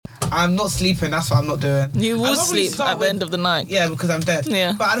I'm not sleeping. That's what I'm not doing. You will sleep at the end of the night. Yeah, because I'm dead.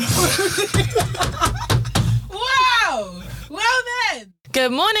 Yeah. But I don't. Wow. Well then.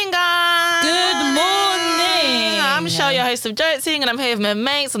 Good morning, guys. Good morning. I'm Michelle, your host of Joting, and I'm here with my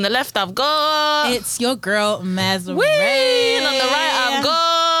mates. On the left, I've got... It's your girl, Mazaré. And on the right, I've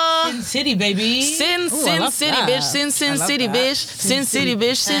got... Sin City, baby. Sin City, that. bitch. Sin City, that. bitch. Sin City,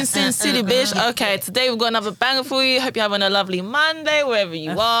 bitch. Sin City, bitch. Okay, today we've got another banger for you. Hope you're having a lovely Monday, wherever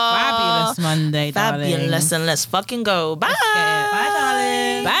you are. Fabulous Monday, darling. Fabulous, and let's fucking go. Bye. Bye,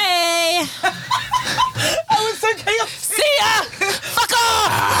 darling. Bye. I was so chaotic. See ya. Fuck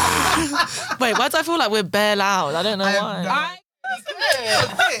off. Wait, why do I feel like we're bare loud? I don't know why.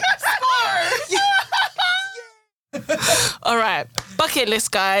 All right, bucket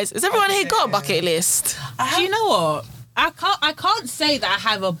list, guys. Is everyone here got a bucket list? Do you know what? I can't say that I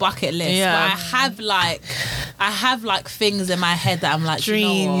have a bucket list, Yeah. but I have like things in my head that I'm like,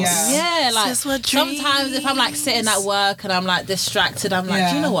 Dreams. you know what? Yeah. Like That's what sometimes if I'm like sitting at work and I'm like distracted, I'm like,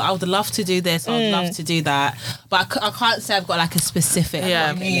 do you know what? I would love to do this. I would love to do that, but I can't say I've got like a specific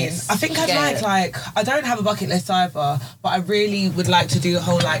bucket list. I think I'd like I don't have a bucket list either, but I really would like to do a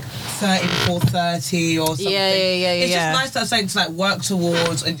whole like 30 before 30 or something. Yeah. It's just nice to have something to like work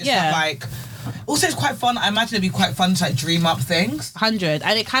towards and just have like. Also, it's quite fun. I imagine it'd be quite fun to like dream up things. 100,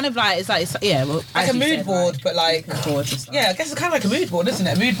 and it kind of like it's like well, Like as a you mood said, board, like, but like boards and stuff. yeah, I guess it's kind of like a mood board, isn't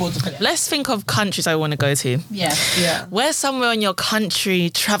it? A mood board's a Let's think of countries I want to go to. Yeah. Where's somewhere on your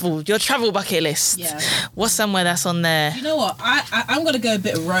country your travel bucket list? Yeah. What's somewhere that's on there? You know what? I'm gonna go a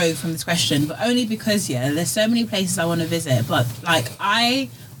bit rogue from this question, but only because there's so many places I want to visit. But like I've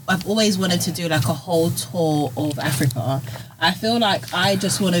always wanted to do like a whole tour of Africa. I feel like I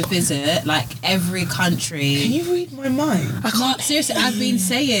just want to visit like every country. Can you read my mind? Seriously, I've been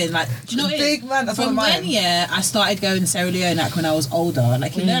saying like, do you know what? Big man, that's from what when I started going to Sierra Leone like when I was older.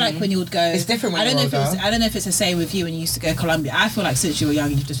 Like you know, like when you would go. It's different when I don't you're know older. I don't know if it's the same with you when you used to go to Colombia. I feel like since you were young,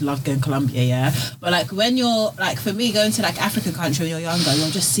 you just loved going to Colombia, yeah. But like when you're like for me going to like African country when you're younger,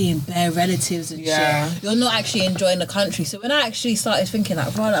 you're just seeing bare relatives and shit. You're not actually enjoying the country. So when I actually started thinking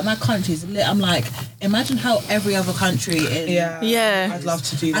like, wow, like my country's lit, I'm like, imagine how every other country is. Yeah. I'd love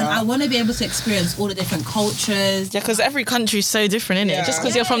to do that. And I want to be able to experience all the different cultures. Yeah, because every country's so different, innit? Just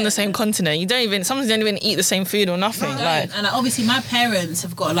because you're from the same continent, some don't even eat the same food or nothing. Like, and obviously my parents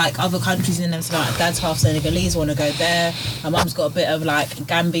have got like other countries in them. So like dad's half Senegalese, want to go there. My mum's got a bit of like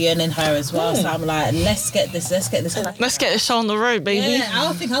Gambian in her as well. So I'm like, let's get this. let's get this show on the road, baby. Yeah, I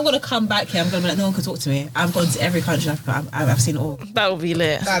don't think I'm gonna come back here. I'm gonna be like, no one can talk to me. I've gone to every country in Africa. I've seen it all. That would be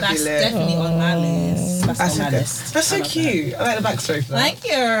lit. That'd be lit. Definitely on my list. That's on my list. That's so cute. I like the backstory for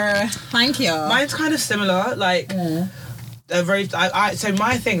that. Thank you. Mine's kind of similar. Like a road. So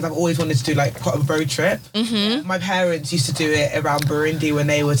my things I've always wanted to do like quite a road trip. Mm-hmm. My parents used to do it around Burundi when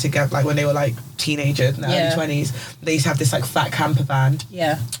they were together, like when they were like teenagers in their early 20s. They used to have this like fat camper van.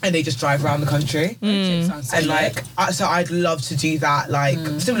 Yeah. And they just drive around the country. And like, so I'd love to do that. Like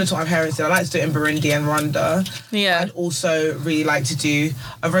similar to what my parents did. I like to do it in Burundi and Rwanda. Yeah. I'd also really like to do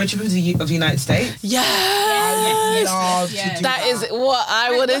a road trip of the United States. Yes. Love to do That is what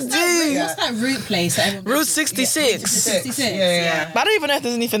I want to do. What's that route place? Route 66. 66. Yeah. But I don't even know if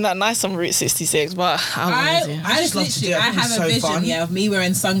there's anything that nice on Route 66, but I want to do. I just love to do it. I I think have it's a so vision, fun. of me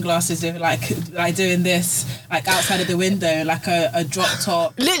wearing sunglasses with like doing this, like outside of the window, like a drop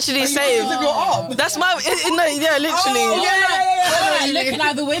top. Literally same. That's my, literally. Looking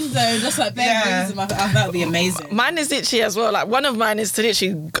out the window, just like bare rings in my that would be amazing. Mine is literally as well. Like one of mine is to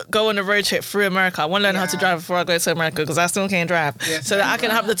literally go on a road trip through America. I want to learn how to drive before I go to America because I still can't drive. So that I can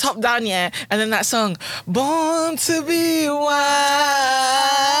have the top down, and then that song, Born to Be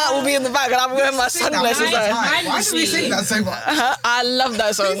Wild, will be in the back and I'm wearing my sunglasses. Why do we sing that so much? I love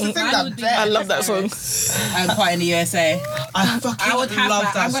that song. I love that song. Party in the USA. I fucking would have love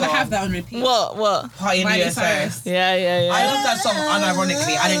that I'm song. gonna have that on repeat. What? Party in the Miley USA. Cyrus. Yeah. I love that song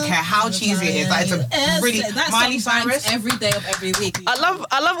unironically. I don't care how cheesy it is. Like, it's a really Miley Cyrus. Every day of every week. I love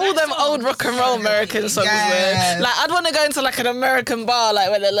all them old rock and roll American songs. Yes. Like I'd want to go into like an American bar, like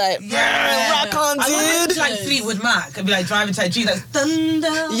where they're like, rock on, I want dude. to like Fleetwood Mac and be like driving to a G that's thunder.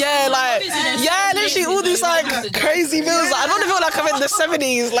 Yeah, like literally all these like crazy music. I don't feel like I'm in the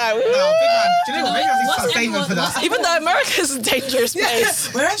 70s. Like, No, big man. Do you know what? Maybe I start saving for that. even though America's a dangerous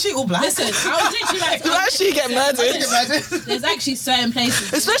place, We're actually all black. Listen, I was literally like, you actually get murdered. there's actually certain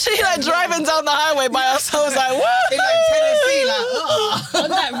places. Especially like driving down the highway by ourselves, like what? In like Tennessee, like, On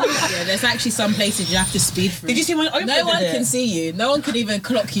that route, yeah, there's actually some places you have to speed through. Did you see when Oprah No one did it? can see you. No one can even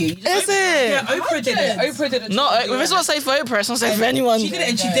clock you. Is it? Yeah, Oprah did it. Oprah did it. Not, if it's not safe for Oprah, it's not safe for anyone. She did it,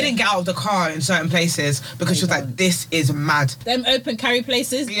 and she didn't get out of the car in certain places because she was like, "This is mad." Them open carry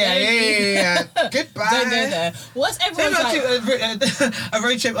places. Yeah. Goodbye. Don't go there. What's everyone's like? A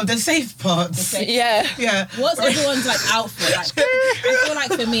road trip of the safe parts. Yeah. Yeah. What's everyone's like outfit? Like, I feel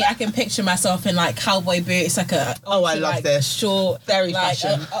like for me, I can picture myself in like cowboy boots, like a I love like, this. short, Very like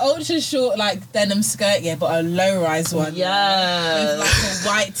fashion. a ultra short like denim skirt, yeah, but a low rise one. Yeah. With like a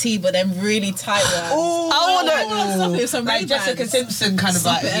white tee, but then really tight one. I Stop it, some like Ray-Bans. Jessica Simpson kind of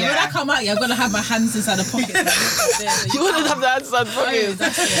Stop like. it. And when I come out, yeah, I'm gonna have my hands inside the pockets. You wouldn't have that inside Oh, pockets.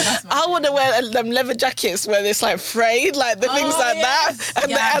 that's my I want to wear them leather jackets where it's like frayed, like the things like yes.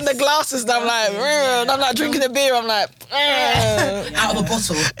 that, and the glasses. And I'm like, and I'm like drinking a beer. I'm like, Out of a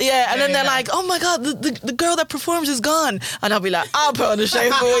bottle. yeah. And then they're like, oh my god, the girl that performs is gone. And I'll be like, I'll put on the show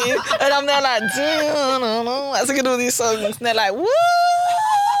for you. And I'm there like, I sing all these songs. And they're like, woo.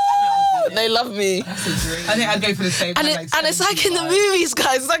 They love me. That's a dream. I think I'd go for the same. And it's like in the movies,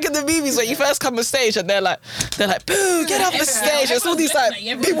 guys. It's like in the movies when you first come on stage and they're like, boo, get off the stage. It's all these like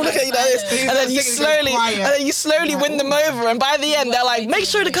people look at you like this, and then you slowly win them over. And by the end, they're like, make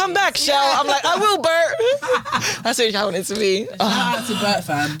sure to come back, Shell. I'm like, I will, Bert. That's what I want it to be. Shout out to Bert,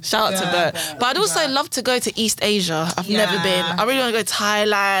 fam. Shout out to Bert. But I'd also love to go to East Asia. I've never been. I really want to go to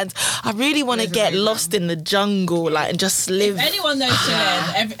Thailand. I really want to get lost in the jungle, like, and just live. Anyone knows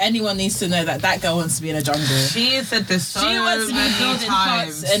Chilean, anyone needs to know that girl wants to be in a jungle. She said this so She wants to be many building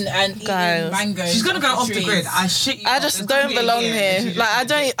times. huts and eating Guys. mangoes. She's gonna go off the trees. grid. I shit you. I not. just There's don't gonna be a belong year here. and she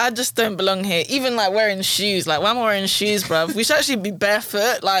Like I just don't belong here. Even like wearing shoes. Like why am I wearing shoes, bruv? We should actually be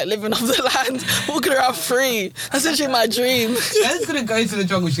barefoot, like living off the land, walking around free. That's actually my dream. Jen's gonna go to the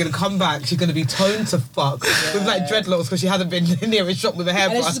jungle. She's gonna come back. She's gonna be toned to fuck with like dreadlocks because she hasn't been near a shop with a And then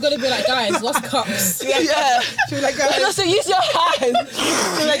hairbrush. she's gonna be like, guys, what's cups? Yeah. She'll be like, And guys, also use your hands.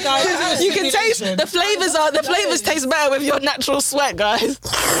 she'll be like, guys, You can taste the flavors taste better with your natural sweat, guys.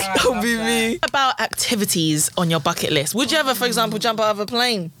 That'll be me. About activities on your bucket list. Would you ever, for example, jump out of a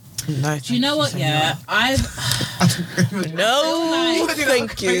plane? No. Do you know what? Yeah, No,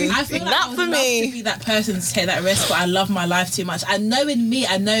 thank you. I feel like Not I would for love me. to be that person to take that risk, but I love my life too much. I know in me,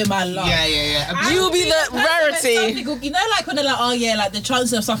 I know my love. Yeah. You will be the rarity. You know, like when they're like, oh yeah, like the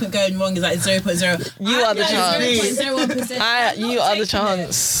chances of something going wrong is like 0.0. You are the chance. 0.01%. You are the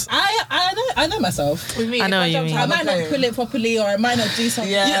chance. I know myself. I know what you mean. I might not pull it properly, or I might not do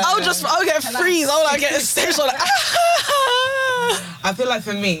something. Yeah. I'll get freeze. I'll like get a stage on. I feel like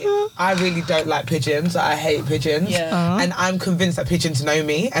for me, I really don't like pigeons. I hate pigeons. Yeah. And I'm convinced that pigeons know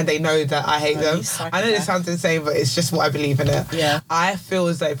me and they know that I hate them. I know this sounds insane, but it's just what I believe in it. Yeah. I feel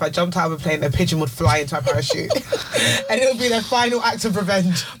as though if I jumped out of a plane, a pigeon would fly into my parachute. And it would be their final act of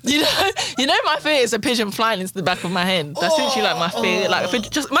revenge. You know, my fear is a pigeon flying into the back of my head. That's literally like my fear. Like, a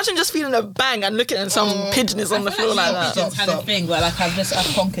pigeon, just imagine just feeling a bang and looking at some pigeon is on the floor like that. Pigeons had a thing where like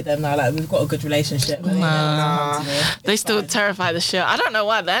I've conquered them now. Like we've got a good relationship. They still terrify the shit. I don't know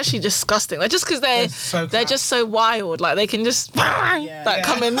why. They're actually disgusting. Like just because they're just so wild. Like they can just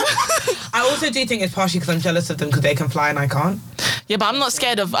come in. I also do think it's partially because I'm jealous of them because they can fly and I can't. Yeah, but I'm not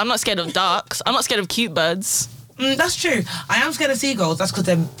scared of ducks. I'm not scared of cute birds. That's true. I am scared of seagulls. That's because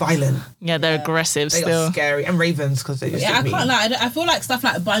they're violent. Yeah, they're aggressive They still. are scary. And ravens because they're just I mean. can't lie. I feel like stuff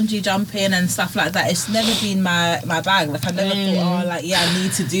like bungee jumping and stuff like that. It's never been my bag. Like I never thought, I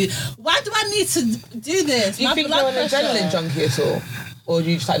need to do. Why do I need to do this? Do you think you're an adrenaline junkie at all? Or do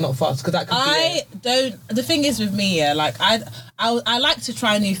you just like not fast? Because that could I don't. The thing is with me, like I like to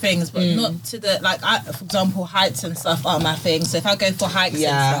try new things, but not to the like. For example, heights and stuff aren't my thing. So if I go for hikes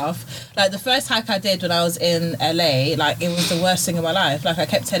and stuff, like the first hike I did when I was in LA, like it was the worst thing of my life. Like I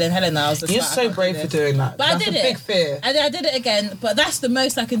kept telling Helen I was just You're like, so brave for doing that. But that's I did a it. big fear. And then I did it again, but that's the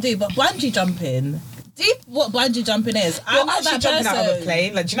most I can do. But bungee jumping. Do you what bungee jumping is? I'm not actually that jumping person. out of a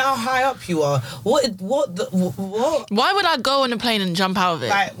plane. Like, do you know how high up you are? What? Why would I go on a plane and jump out of it?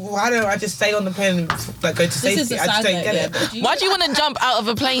 Like, why don't I just stay on the plane and like go to This is safety? a I just side don't note, get yeah, it. but Why do you want to jump out of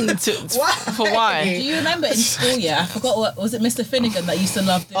a plane for why? Do you remember in school? Yeah, I forgot what was it. Mr. Finnegan that used to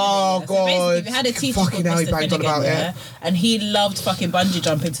love doing Oh, it. God. Basically, we had a teacher Fucking called hell, he Mr. banged on Finnegan, about it. yeah, and he loved fucking bungee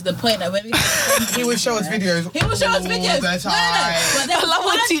jumping to the point that when we He would show us videos. He would show us all videos. the No. time. But there I was love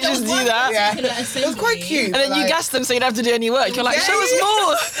when one- teachers there was do one that. Yeah. particular It was quite assembly- cute. And then you like, gas them so you don't have to do any work. You're like, Yeah, show us yeah.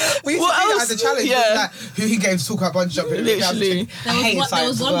 more. We used What to do else? that as a challenge. Yeah. Like, who he gave to talk about bungee jumping. Literally. There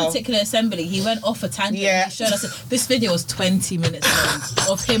was one particular assembly. He went off a tangent. Yeah. He showed us this video was 20 minutes long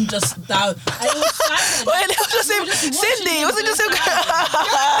of him just down. And it was silent. Wait, it was just him. watching Sydney, him was it just him? go down.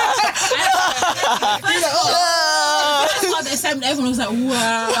 That's the assembly, everyone was like,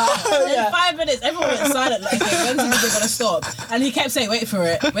 wow. In 5 minutes, everyone went silent, like, okay, when's the video gonna stop? And he kept saying, wait for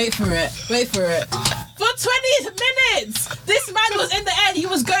it. For 20 minutes! This man was in the end, he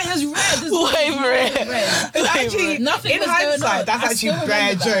was going, he was red. Wait for it. Actually, nothing in was going hindsight, on. that's I actually still bad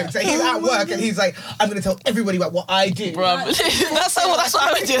remember that. jokes. Like, he's at work and he's like, I'm going to tell everybody about what I do. Bruv, that's what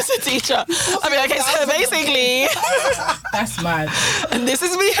I would do as a teacher. I mean, okay, so basically, That's mad. and this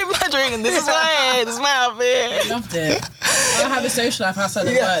is me in my drink, and this is my outfit. Loved it. I have a social life outside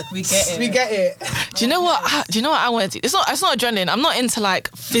of work. We get it. We get it. Do you know what I want to do? It's not adrenaline. I'm not into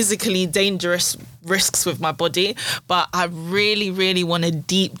like physically dangerous risks with my body, but I really, really want to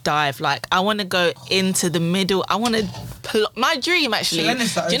deep dive. Like, I want to go into the middle. I want to my dream actually. Do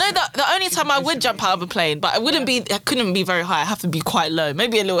you know that the only time I would jump out of a plane, but it couldn't be very high. I have to be quite low.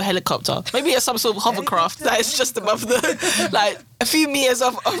 Maybe a little helicopter. Maybe some sort of hovercraft that is just above the, like a few meters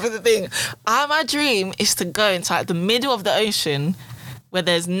off over the thing. My dream is to go into like the middle of the ocean where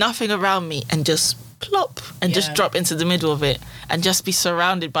there's nothing around me and just plop and just drop into the middle of it and just be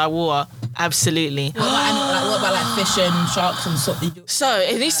surrounded by water. Absolutely. What about like fish and sharks and something? So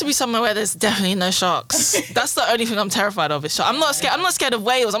it needs to be somewhere where there's definitely no sharks. That's the only thing I'm terrified of. Is I'm not scared of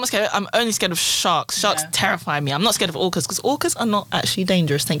whales. I'm only scared of sharks. Sharks terrify me. I'm not scared of orcas because orcas are not actually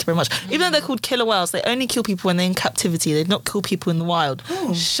dangerous. Thank you very much. Even though they're called killer whales, they only kill people when they're in captivity. They don't kill people in the wild.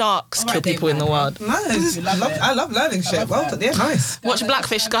 Sharks kill people in the wild. Nice. I love learning shit. Well done. Yeah, nice. Watch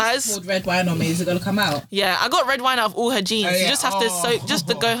Blackfish, guys. Poured red wine on me. Is it gonna come out? Yeah, I got red wine out of all her jeans. Oh, yeah. You just have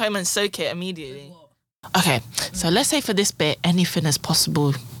to go home and soak it immediately. Okay, so let's say for this bit, anything is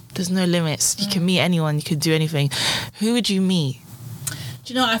possible. There's no limits. You can meet anyone. You could do anything. Who would you meet?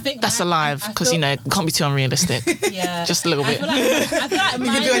 Do you know? I think That's alive because it can't be too unrealistic. Yeah, Just a little bit. I feel like We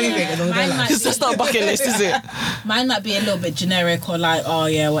can do anything as long as they're alive. Because that's not a bucket list, is it? Mine might be a little bit generic or like, oh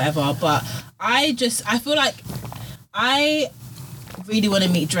yeah, whatever. But I feel like I really want to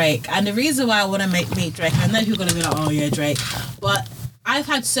meet Drake, and the reason why I want to meet Drake, I know people are gonna be like, oh yeah, Drake, but I've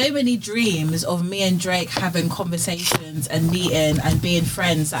had so many dreams of me and Drake having conversations and meeting and being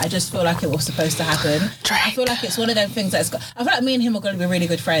friends that I just feel like it was supposed to happen. Drake. I feel like it's one of them things I feel like me and him are going to be really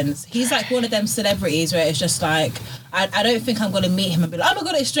good friends. He's like one of them celebrities where it's just like, I don't think I'm going to meet him and be like, oh my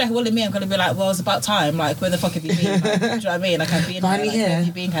God, it's Drake. Well, me, I'm going to be like, well, it's about time. Like, where the fuck have you been? Like, do you know what I mean? Like, I've been Finally here, like, where here. have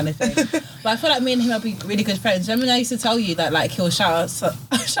you been kind of thing. But I feel like me and him will be really good friends. Remember when I used to tell you that like he'll shout us out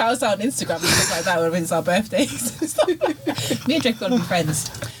on Instagram and stuff like that when it's our birthdays. Me and Drake are going to be friends.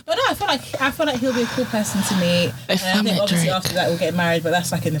 But no, I feel like he'll be a cool person to meet. If And I I think met obviously Drake. after that we'll get married, but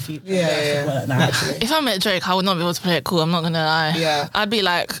that's like in the future. Yeah. Well, nah. Naturally. If I met Drake, I would not be able to play it cool. I'm not going to lie. Yeah. I'd be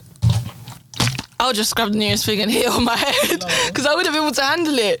like, I'll just grab the nearest thing and hit it on my head because I wouldn't be able to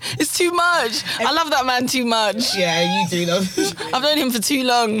handle it. It's too much. I love that man too much. Yeah, you do know. I've known him for too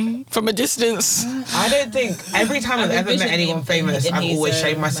long from a distance. I don't think every time I've ever met anyone famous, I've always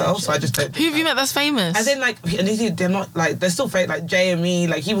shamed myself. So I just don't. Who have you met that's famous? And then like, they're not like, they're still fake. Like Jay and me,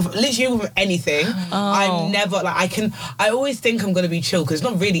 like he was literally with anything. I'm never like I always think I'm gonna be chill because it's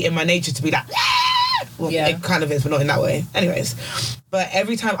not really in my nature to be like. Well, it kind of is, but not in that way. Anyways, but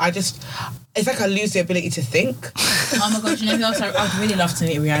every time it's like I lose the ability to think. Oh my God, you know who else I'd really love to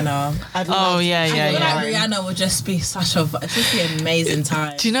meet Rihanna. yeah. I feel like Rihanna would just be it'd just be an amazing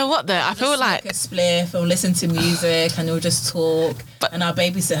time. Do you know what though? I feel like a spliff or listen to music and we'll just talk and I'll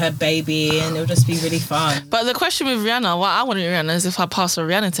babysit her baby and it'll just be really fun. But the question with Rihanna, what I want with Rihanna is if I pass a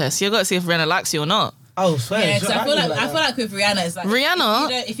Rihanna test, you got to see if Rihanna likes you or not. Oh, swear. Yeah, because I feel like with Rihanna, it's like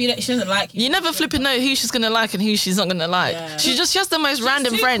Rihanna, if she doesn't like you, you never flipping know who she's gonna like and who she's not gonna like. Yeah. She has the most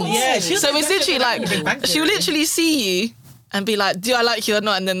random friends. cool. Yeah, she's so it's literally like she'll literally see you and be like, do I like you or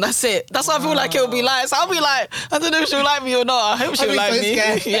not? And then that's it. That's what I feel like it'll be like. So I'll be like, I don't know if she'll like me or not. I hope she'll like me.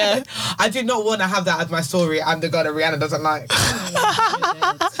 Scared. Yeah. I do not want to have that as my story. I'm the girl that Rihanna doesn't like.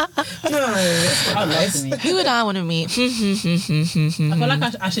 No. Who would I want to meet? I feel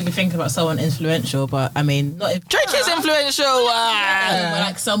like I should be thinking about someone influential, but I mean, not if Drake is influential. but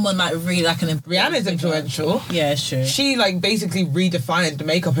like someone like really like an Rihanna's influential. Yeah, it's true. She like basically redefined the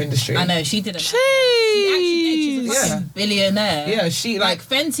makeup industry. I know she did it. Jeez. She actually did. She's a fucking Yeah. billionaire. Yeah, she like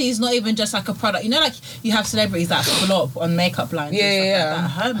Fenty's not even just like a product. You know, like you have celebrities that flop on makeup lines. Yeah.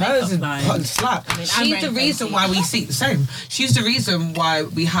 Her Hers makeup is line. slap. I mean, I'm She's the wearing reason Fenty. why we see the same. She's the reason why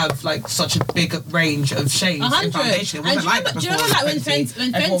we have like such a big range of shades in 100. foundation. It And wasn't like that do you remember before like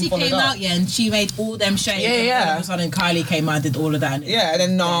when Everyone Fenty followed came up. out, and she made all them shades. Yeah, and yeah. All of a sudden Kylie came out and did all of that. And Yeah, and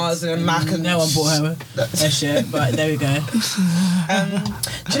then Nas and then Mac and no one bought her that shit. But there we go.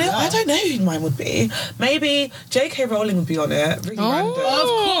 Do you know? I don't know who mine would be. Maybe J.K. Rowling would be on it. Really random. Of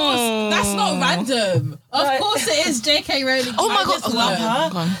course, that's not random. Of course, it is J.K. Rowling. Oh my God, I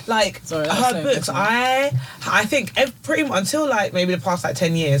Love love her. Like Sorry, her books. I think pretty much until like maybe the past like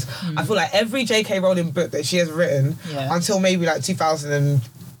 10 years, I feel like every J.K. Rowling book that she has written until maybe like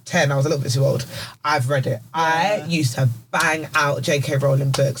 2010, I was a little bit too old, I've read it. I used to bang out J.K.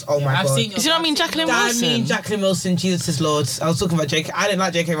 Rowling books. Oh my God. Do you know what I mean? Jacqueline I Wilson. mean Jacqueline Wilson, Jesus is Lord. I was talking about J.K. I didn't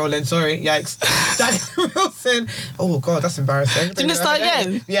like J.K. Rowling, sorry, yikes. Jacqueline Wilson. Oh God, that's embarrassing. Didn't it start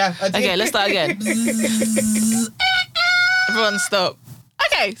again? Yeah. Okay, let's start again. Everyone stop.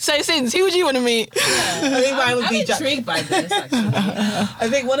 Okay, so Sins, who would you want to meet? I think mine would I'm be intrigued by this, actually. I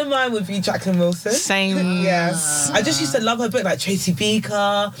think one of mine would be Jacqueline Wilson. Same. Yes. I just used to love her book, like Tracy Beaker,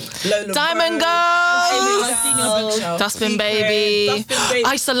 Lola Diamond Rose, Girls. I've seen your bookshelf. Dustbin Baby.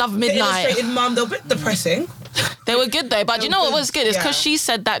 I used to love The Midnight. Illustrated Mum, they're a bit depressing. They were good though, but you know what was good? It's because Yeah. she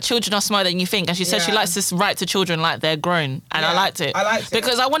said that children are smarter than you think, and she said she Yeah. likes to write to children like they're grown, and I Yeah, liked it. I liked it.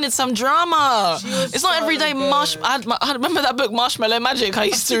 Because I wanted some drama. She was It's not so everyday good. I remember that book Marshmallow Magic I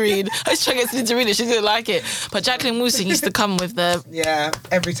used to read. I used to try to get Cindy to read it. She didn't like it, but Jacqueline Wilson used to come with the Yeah,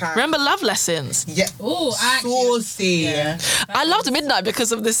 every time. remember Love Lessons. Yeah. Oh, Saucy. Yeah. I loved Midnight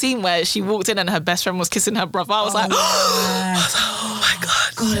because of the scene where she walked in and her best friend was kissing her brother. I was like, oh my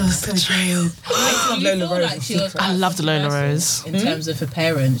god, God, it was so true. I love Do you Lola feel Rose. like she was I loved Lola controversial Rose. in terms of her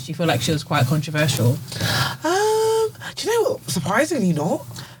parents? Do you feel like she was quite controversial? Do you know what? Surprisingly not.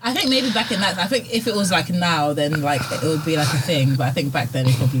 I think maybe back in that, I think if it was like now, then like it would be like a thing. But I think back then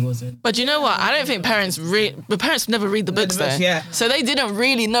it probably wasn't. But you know what? I don't think the parents never read the books books, though. yeah. So they didn't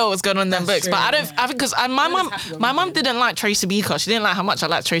really know what's going on in them books. true, But I don't. I think because my mum didn't like Tracy Beaker. She didn't like how much I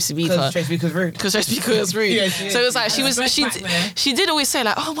liked Tracy Beaker. Because Tracy Beaker's rude. Because Tracy Beaker was rude. Yeah, she is. So it was like back there. she did always say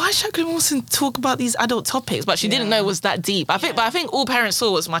like, oh, why should Jacqueline Wilson talk about these adult topics? But she didn't know it was that deep. But I think all parents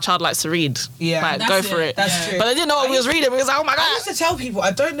saw was my child likes to read. Yeah. Like, That's go it. for it. That's true. But they didn't know what we was reading. We was like, oh my I god. used to tell people, I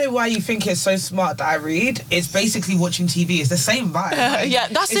don't know why you think it's so smart that I read. It's basically watching TV. It's the same vibe. Yeah,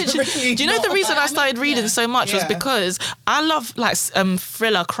 that's It's it. really Do you know the not. reason I started reading so much was Yeah. because I love like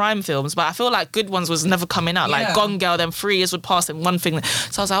thriller crime films, but I feel like good ones was never coming out. Like Yeah. Gone Girl, then 3 years would pass and one thing.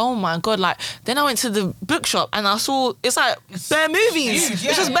 So I was like, oh my god! Like then I went to the bookshop and I saw it's like bare movies. huge,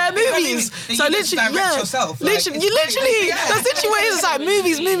 It's just yeah. bare Bare movies. movies. So You just literally, direct yeah, yourself, like, literally, it's you crazy. literally. Yeah. That's literally what it is. It's like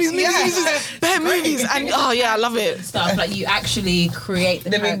movies, Yeah. bare movies, and oh yeah, I love it. Stuff like you actually create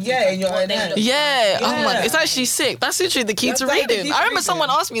the I mean, characters, yeah, like, in your what own they head. look Yeah. Oh my, Yeah. it's actually sick. That's literally the key That's to like the reading. key I to remember reading. someone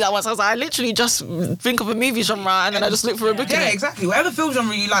asked me that once. I was like, I literally just think of a movie genre and then I just look for a book in Yeah, it. exactly. Whatever film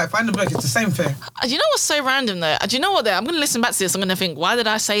genre you like, find a book. It's the same thing. Do you know what's so random though? Do you know what though? I'm going to listen back to this. I'm going to think, why did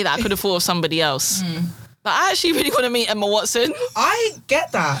I say that? I could have thought of somebody else. Like, I actually really want to meet Emma Watson. I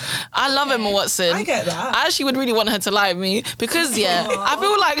get that. I love Emma Watson. I get that. I actually would really want her to like me because I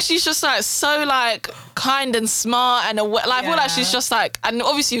feel like she's just like so like kind and smart and like I feel like she's just like, and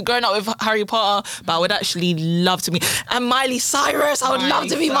obviously growing up with Harry Potter, but I would actually love to meet and Miley Cyrus. I would love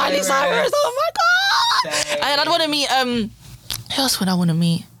to meet Miley Cyrus. Oh my god! Same. And I'd want to meet who else would I want to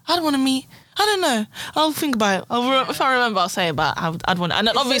meet? I don't know. I'll think about it. If I remember, I'll say it. But I'd want, and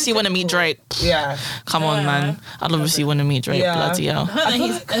I'd obviously want to meet Drake. Yeah. Come on, man. I'd obviously want to meet Drake. Yeah. Bloody hell.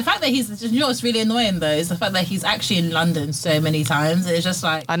 The fact that he's, you know what's really annoying though, is the fact that he's actually in London so many times. It's just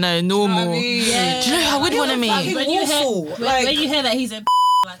like, I know, normal. I mean, yeah. Do you know who I would want to Like, meet? when you hear, awful. when, Like- when you hear that he's in,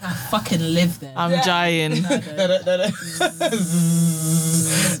 like I fucking live there. I'm dying. No. Do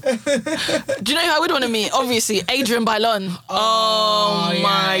you know who I would want to meet? Obviously, Adrian Bailon. Oh yeah,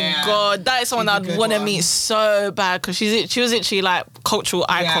 my yeah. god, that is someone He's a I'd good want to one. meet so bad because she was literally like cultural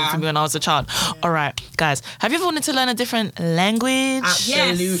icon Yeah. for me when I was a child. All right, guys, have you ever wanted to learn a different language?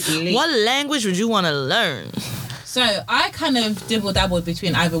 Absolutely. What language would you want to learn? So I kind of dibble-dabbled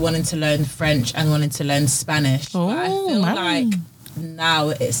between either wanting to learn French and wanting to learn Spanish. But I Oh, feel man. like now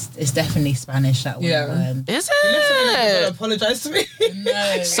it's definitely Spanish that I want Yeah. to learn. Is You're it? apologize to me.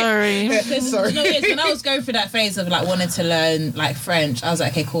 No. Sorry. Because Sorry. you know, when I was going through that phase of like wanting to learn like French, I was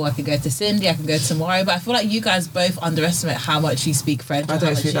like, okay, cool, I could go to Cindy, I can go to Mari, but I feel like you guys both underestimate how much you speak French. I or don't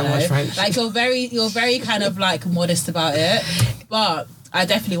how speak you that much know. French. Like you're very kind of like modest about it, but I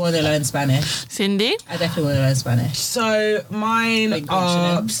definitely want to learn Spanish. Cindy? I definitely want to learn Spanish. So mine Like are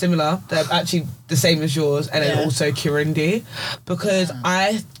mentioning. similar. They're the same as yours, and then also Kirundi, because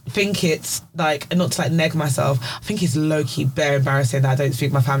I think it's like, and not to like neg myself, I think it's low-key bare embarrassing that I don't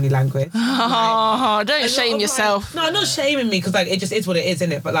speak my family language. Don't shame yourself. No, not shaming me, because like it just is what it is,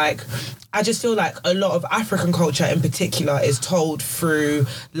 isn't it? But like, I just feel like a lot of African culture in particular is told through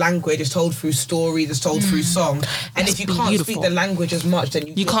language, it's told through stories, it's told through song, and if you can't speak the language as much, then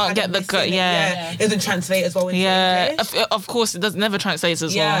you can't get the it doesn't translate as well into English. Of course, it does never translate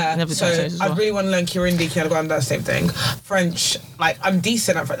as well. I really want to learn Kirundi, Kinyarwanda, that same thing. French, like I'm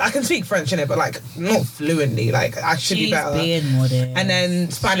decent at French. I can speak French, innit, but like not fluently. Like I should be better. And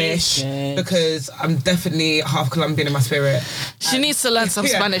then Spanish, because I'm definitely half Colombian in my spirit. She needs to learn some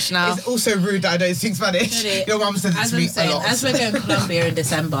Spanish now. It's also rude that I don't speak Spanish. Your mum says it to me a lot. As we're going to Colombia in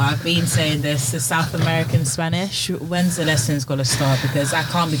December, I've been saying this, the South American Spanish. When's the lessons going to start? Because I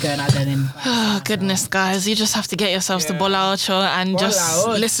can't be going out there in... Oh, goodness, guys. You just have to get yourselves to Bola Ocho and just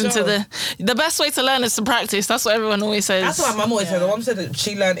listen to the best way to learn is to practice. That's what everyone always says. That's what my mum always said. My mum said that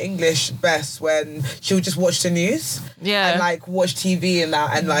she learned English best when she would just watch the news. And like watch TV and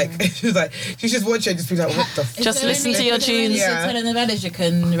that. And like, she was like, she just watch it and just be like, what the fuck? Just listen to your tunes. Telenovelas you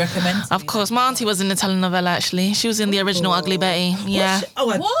can recommend? Of course. My auntie was in the telenovela, actually. She was in the original Ugly Betty. Yeah.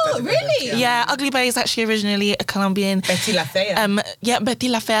 What? Really? Yeah, Ugly Betty is actually originally a Colombian. Betty La Fea. Betty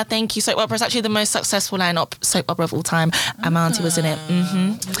La Fea, thank you. Soap opera is actually the most successful soap opera of all time. And my auntie was in it.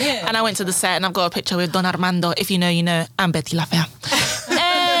 Yeah. And I went to the set and I've got a picture with Don Armando. If you know, you know. And Betty La Fea.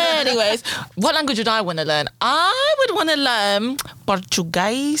 Anyways, what language would I want to learn? I would want to learn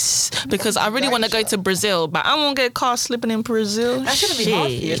Portuguese because I really want to go to Brazil, but I won't get caught slipping in Brazil. That shouldn't be hard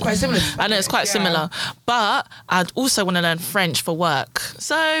for you. It's quite similar. I know, it's quite similar. But I'd also want to learn French for work.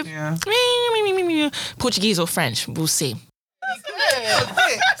 So, Portuguese or French, we'll see.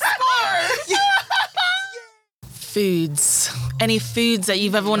 Foods. Any foods that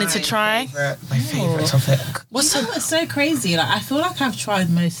you've ever wanted to try? My favourite topic. What's so crazy? Like I feel like I've tried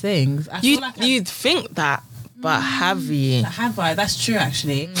most things. You'd think that, but have you? Have I? That's true,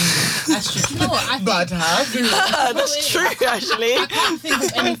 actually. That's true. You know what? That's true, actually. I can't think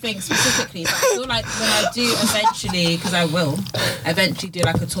of anything specifically, but I feel like when I do eventually, because I will eventually do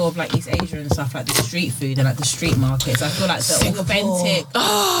like a tour of like East Asia and stuff, like the street food and like the street markets. I feel like the authentic. That's what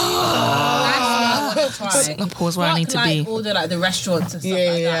I want to try. Singapore's where I need to be. All the like the restaurants and stuff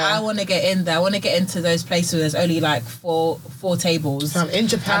like that. I want to get in there. I want to get into those places where there's only like four tables. In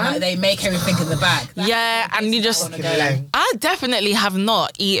Japan, and, like, they make everything in the back. And you just. I definitely have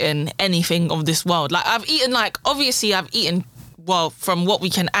not eaten anything of this world. Like I've eaten, like obviously I've eaten from what we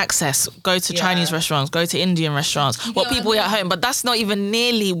can access, go to Chinese restaurants, go to Indian restaurants, what people eat at home, but that's not even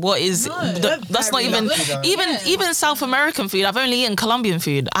nearly what is that's not even South American food. I've only eaten Colombian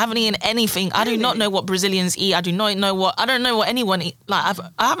food. I haven't eaten anything. I do not know what Brazilians eat. I don't know what anyone eat. Like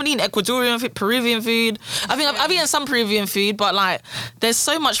I haven't eaten Ecuadorian food, Peruvian food. I think I've eaten some Peruvian food, but like there's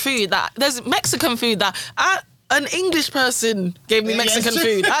so much food that there's Mexican food that an English person gave me Mexican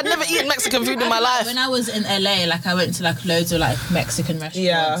food. I'd never eaten Mexican food in my life. When I was in LA, like I went to like loads of like Mexican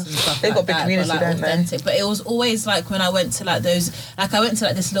restaurants and stuff. They've got big community, but, like, authentic. But it was always like when I went to like those, like I went to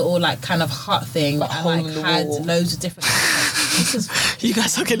like this little like kind of hut thing and like had loads of different. You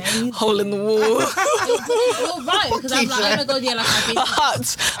guys are getting hole in the wall. You're right, because I'm like, oh my god, like I've been a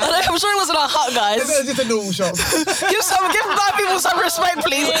hut. I'm sure it wasn't a hut, guys. It was just a normal shop. give black people some respect,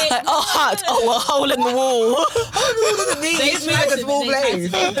 please. Like a hut, a hole in the wall. It's like a small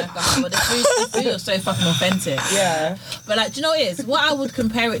place. But the food was so fucking authentic. Yeah. But like, do you know what it is? What I would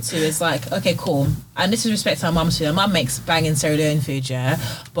compare it to is like, okay, cool. And this is respect to our mum's food. Our mum makes banging Sierra Leone food, yeah.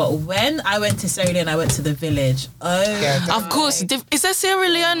 But when I went to Sierra Leone, I went to the village. Of course. Is there Sierra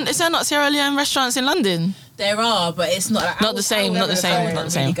Leone? Is there not Sierra Leone restaurants in London? There are, but it's not like, not the same.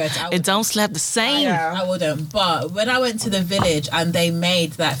 It don't slap the same. I wouldn't. But when I went to the village and they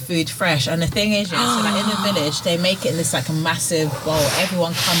made that food fresh, and the thing is, so like in the village they make it in this like a massive bowl.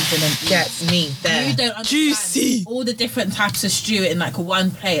 Everyone comes in and gets meat there. You don't understand juicy all the different types of stew in like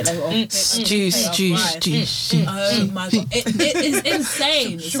one plate. Like juice. Oh my god, it is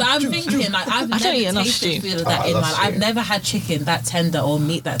insane. So I'm thinking like I've never tasted food of that in my life. I've never had chicken that tender or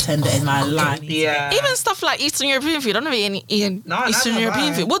meat that tender in my life. Yeah. Even stuff like Eastern European food. I've never eaten Eastern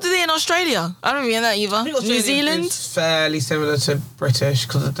European food. What do they eat in Australia? I don't eat that either. New Zealand? It's fairly similar to British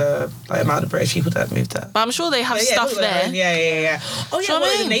because of the like, amount of British people that moved there. But I'm sure they have stuff there. Yeah. Oh yeah,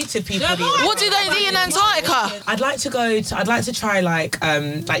 what the native people eat. What do they eat in Antarctica? I'd like to try like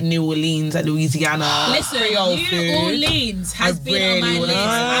New Orleans, like Louisiana. Listen, New Orleans has been on my list.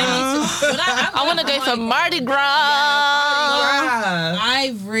 I want to go for Mardi Gras.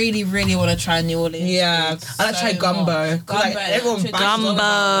 I really, really want to try New Orleans. Yeah. Yeah, I like to try gumbo. Like, everyone Gumbo.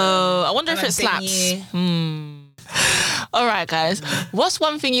 I wonder if it slaps. All right, guys. What's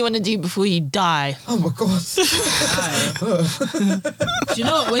one thing you want to do before you die? Oh my god. Do you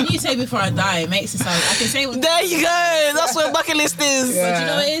know what? When you say before I die, it makes it sound. I can say what. There you go. That's what bucket list is. But do you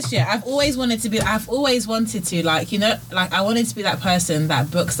know what it is? Yeah, I've always wanted to, like, you know, like I wanted to be that person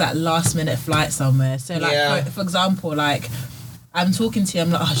that books that last minute flight somewhere. So like, for example, like I'm talking to you,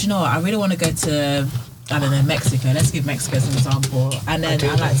 I'm like, oh, do you know what? I really want to go to, I don't know, Mexico. Let's give Mexico as an example. And then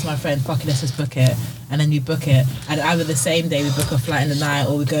I'm like to my friend, fuck it, let's just book it. And then we book it. And either the same day we book a flight in the night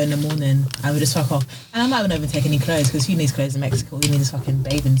or we go in the morning and we just fuck off. And I'm not even take any clothes because who needs clothes in Mexico? You need just fucking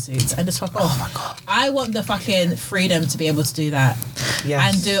bathing suits and just fuck off. Oh my god. I want the fucking freedom to be able to do that. Yes.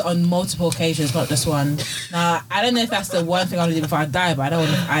 And do it on multiple occasions, not just one. Now, I don't know if that's the one thing I want to do before I die, but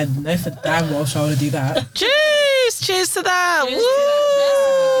I know for damn well sure I want to do that. Cheers to that.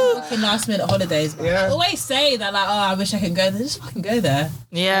 Woo! Fucking last minute holidays. Yeah. I always say that, like, oh, I wish I could go there. Just fucking go there.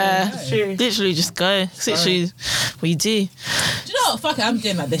 Yeah, literally just go. It's literally what you do. Do you know what? Fuck it, I'm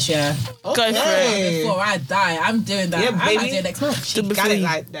doing that this year. Go for it. Before I die, I'm doing that. Yeah, I might baby. do it next month. Do Got before it you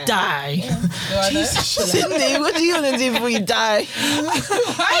like that. die. Do I know? Sydney, what do you want to do before you die?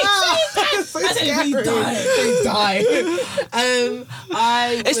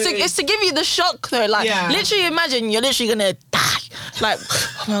 It's to give you the shock though. Like literally imagine you're literally gonna die. Like,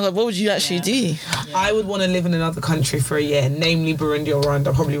 oh my god, what would you actually do? I would want to live in another country for a year, namely Burundi or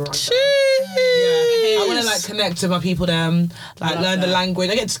Rwanda, probably Rwanda. I want to like connect with my people there, like learn the language.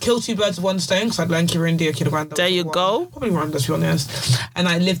 I get to kill two birds with one stone because I'd learn Kirundi or Kinyarwanda. There you go. Probably Rwanda, to be honest. And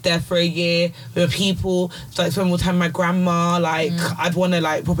I lived there for a year with people, so, like spend more time with my grandma. Like I'd want to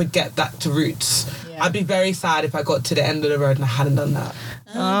like probably get back to roots. Yeah. I'd be very sad if I got to the end of the road and I hadn't done that.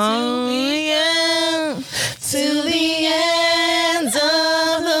 Till the end of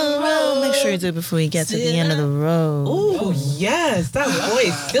the road. Make sure you do it before you get to the end of the road. Oh yes, that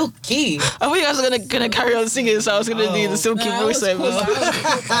voice, silky. I thought you guys were gonna carry on singing, so I was gonna do the silky voiceover.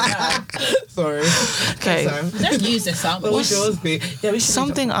 Sorry. Okay. Don't use this song. What would yours be? Yeah,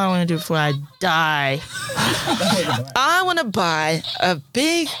 something I want to do before I die. I want to buy a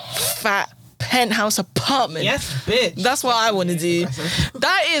big fat penthouse apartment. Yes, bitch. That's what I want to do.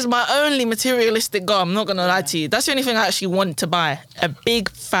 That is my only materialistic goal. I'm not gonna lie to you. That's the only thing I actually want to buy. A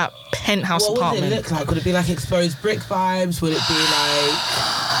big fat penthouse apartment. What would it look like? Would it be like exposed brick vibes? Would it be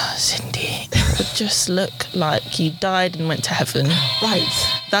like Cindy? It would just look like you died and went to heaven. Right.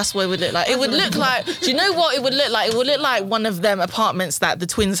 That's what it would look like. It would look like. Do you know what it would look like? It would look like one of them apartments that the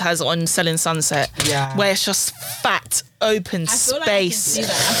Twins has on Selling Sunset. Yeah. Where it's just fat, open space. I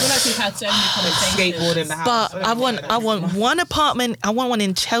feel like we've had so many conversations. Skateboard in the house. But I want one apartment. I want one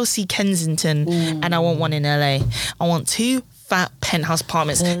in Chelsea, Kensington, and I want one in LA. I want two fat penthouse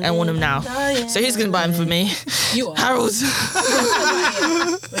apartments and I want them now. So who's gonna buy them for me? You are. Harold's.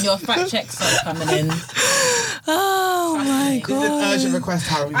 When your fat checks start coming in. Oh my god. This is an urgent request,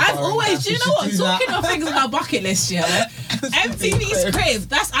 Harold. I've always, do you know what? Talking of things on our bucket list, yeah. MTV's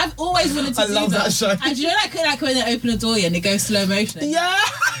Crib. I've always wanted to do love that show. And do you know like when they open a door and it goes slow motion? Yeah.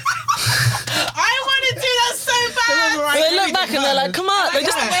 I want to do that so bad. They look back and they're like, come on.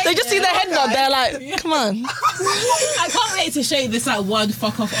 They just see their head nod. They're like, come on. I can't wait to show you this like one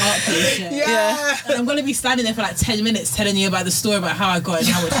fuck off art piece. Yeah. And I'm gonna be standing there for like 10 minutes telling you about the story about how I got it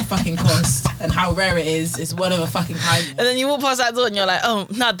and how much it fucking cost and how rare it is. It's one of a fucking kind. And then you walk past that door and you're like, oh,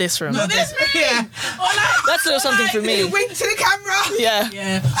 not this room. Not this room. Yeah. That's still something for me. Wink to the camera. Yeah.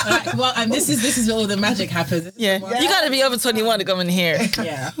 Yeah. Like, well, and this is where all the magic happens. Yeah. You gotta be over 21 to come in here.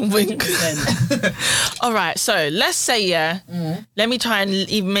 Yeah. Wink. All right, so let's say, let me try and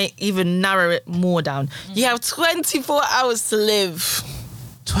even narrow it more down. You have 24 hours to live.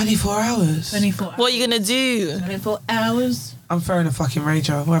 24 hours? 24 hours. What are you going to do? 24 hours. I'm throwing a fucking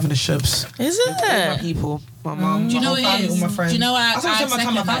rager. We're having a shubs. Is My it? people. My mum, Do you my know whole what family, it all is? my friends. Do you know what I That's what I'm second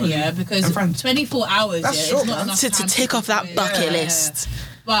talking about, that, because 24 hours, That's it's short, not man. enough To time tick off that bucket list.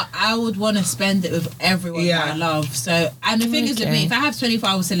 But I would want to spend it with everyone that I love. So, and the thing is with me, if I have 24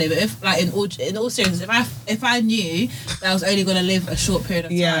 hours to live, if like in all seriousness, if I knew that I was only going to live a short period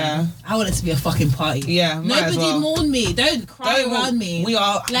of time, I want it to be a fucking party. Yeah, might as Nobody well. mourn me. Don't cry around me. We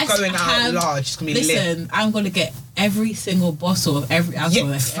are going out large. It's gonna be listen, I'm going to get every single bottle of every alcohol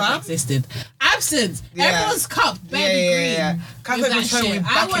that's ever existed. Absinthe. Everyone's cup, baby green. Yeah. Can't With go that return shit. with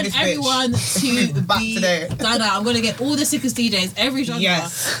I back in want this bitch. everyone to Back be today. done out. I'm going to get all the sickest DJs, every genre.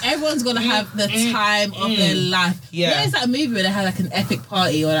 Yes. Everyone's going to have the time of their life. Yeah. There's that movie where they had like an epic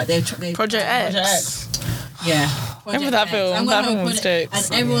party or like they Project X. Yeah. Project that X. film? I'm That gonna film was Project- jokes.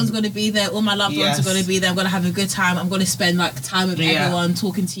 and everyone's gonna be there. All my loved ones are gonna be there. I'm gonna have a good time. I'm gonna spend like time with everyone,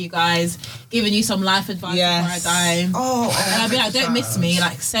 talking to you guys, giving you some life advice before I die. And I'll be like, don't miss me.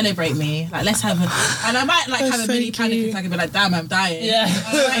 Like, celebrate me. Like, let's have a. And I might like have a mini panic attack and be like, damn, I'm dying. Yeah.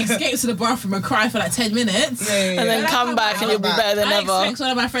 I might escape to the bathroom and cry for like 10 minutes. And then come back and you'll be better than I ever. expect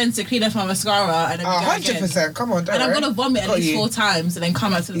one of my friends to clean up my mascara and then we go again. 100%. Come on, don't And I'm worry. gonna vomit at least 4 times and then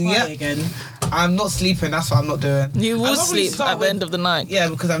come out to the party again. I'm not sleeping. That's what I'm not doing. You will I'll probably sleep start at the end of the night. Yeah,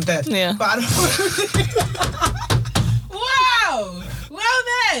 because I'm dead. Yeah. But I don't. Wow. Well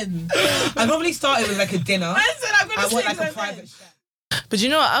then. I probably started with like a dinner. I said I'm gonna I want sleep like a so private then. chef. But you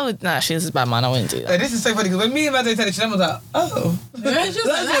know what? I would. Nah, actually, this is bad, man. I wouldn't do that. This is so funny because when me and Madeline said it, she was like, "Oh, That's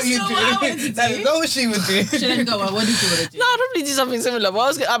what you not do." what I wanted to do. That's not what she would do. She didn't go, well, what did you want to do? No, I'd probably do something similar. What I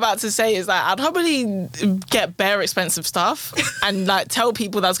was about to say is that I'd probably get bare expensive stuff and like tell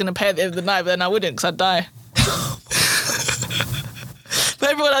people that I was going to pay at the end of the night, but then I wouldn't because I'd die. But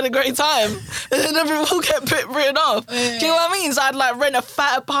everyone had a great time, and then everyone will get written off. Do you know what I mean? So I'd like rent a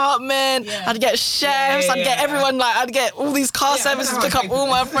fat apartment. Yeah. I'd get chefs. I'd get everyone like I'd get all these car services to pick up all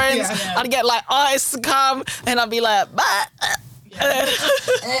my friends. I'd get like artists to come, and I'd be like, bah. And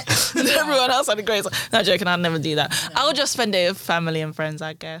then everyone else had a great time. No joking, I'd never do that. I would just spend it with family and friends,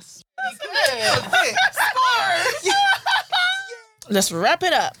 I guess. Let's wrap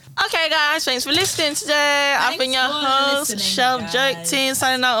it up. Okay, guys, thanks for listening today. I've been your for host, listening, Shelf guys. Joking.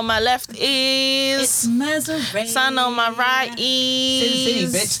 Signing out on my left It's is. Maserati. Signing on my right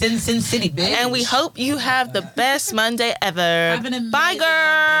is. Sin City, bitch. And we hope you have the best Monday ever. Have an amazing Bye,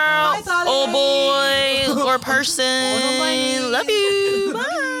 girl. Monday, guys. Or boy. Or person. Love you. Bye.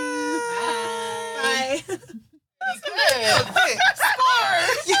 Bye. Bye.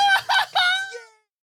 Score.